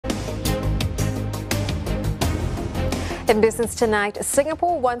In business tonight,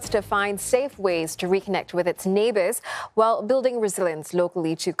 Singapore wants to find safe ways to reconnect with its neighbours while building resilience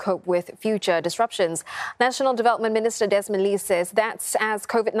locally to cope with future disruptions. National Development Minister Desmond Lee says that's as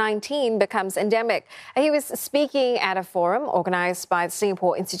COVID-19 becomes endemic. He was speaking at a forum organised by the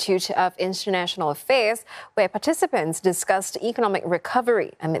Singapore Institute of International Affairs, where participants discussed economic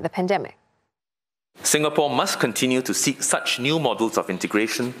recovery amid the pandemic. Singapore must continue to seek such new models of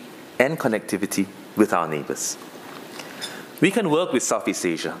integration and connectivity with our neighbours. We can work with Southeast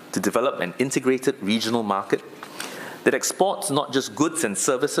Asia to develop an integrated regional market that exports not just goods and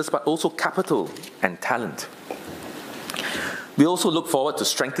services, but also capital and talent. We also look forward to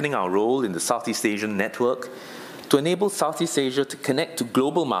strengthening our role in the Southeast Asian network to enable Southeast Asia to connect to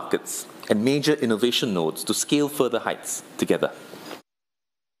global markets and major innovation nodes to scale further heights together.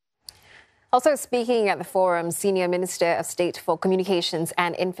 Also speaking at the forum, Senior Minister of State for Communications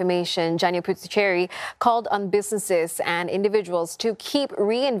and Information, Janil Puthucheary, called on businesses and individuals to keep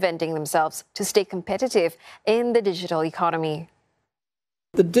reinventing themselves to stay competitive in the digital economy.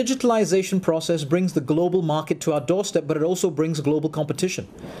 The digitalization process brings the global market to our doorstep, but it also brings global competition.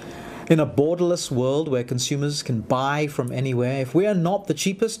 In a borderless world where consumers can buy from anywhere, if we are not the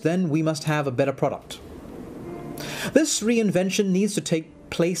cheapest, then we must have a better product. This reinvention needs to take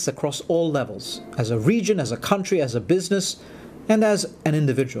place across all levels, as a region, as a country, as a business, and as an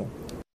individual.